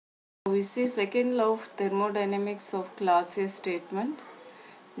We see second law of thermodynamics of Clausius statement.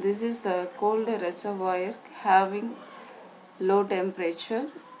 This is the cold reservoir having low temperature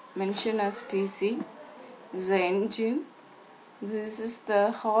mentioned as Tc. This is the engine. This is the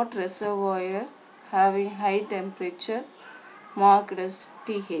hot reservoir having high temperature marked as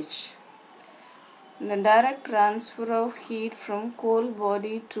Th. The direct transfer of heat from cold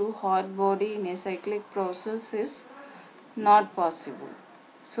body to hot body in a cyclic process is not possible.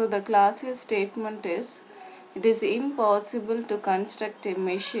 So the Clausius statement is, it is impossible to construct a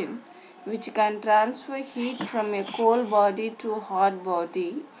machine which can transfer heat from a cold body to a hot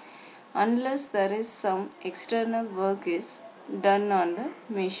body unless there is some external work is done on the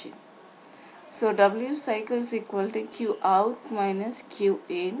machine. So W cycle is equal to Q out minus Q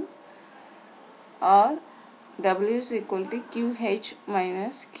in, or W is equal to QH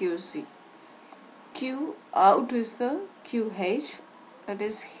minus QC. Q out is the QH, that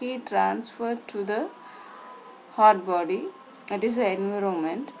is heat transferred to the hot body, that is the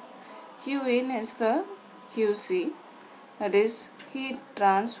environment. Q in is the QC, that is heat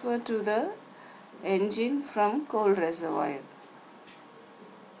transferred to the engine from cold reservoir.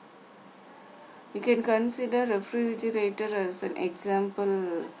 We can consider refrigerator as an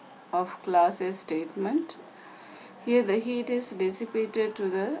example of Clausius statement. Here the heat is dissipated to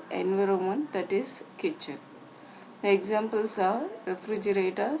the environment, that is kitchen. The examples are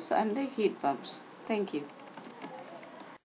refrigerators and the heat pumps. Thank you.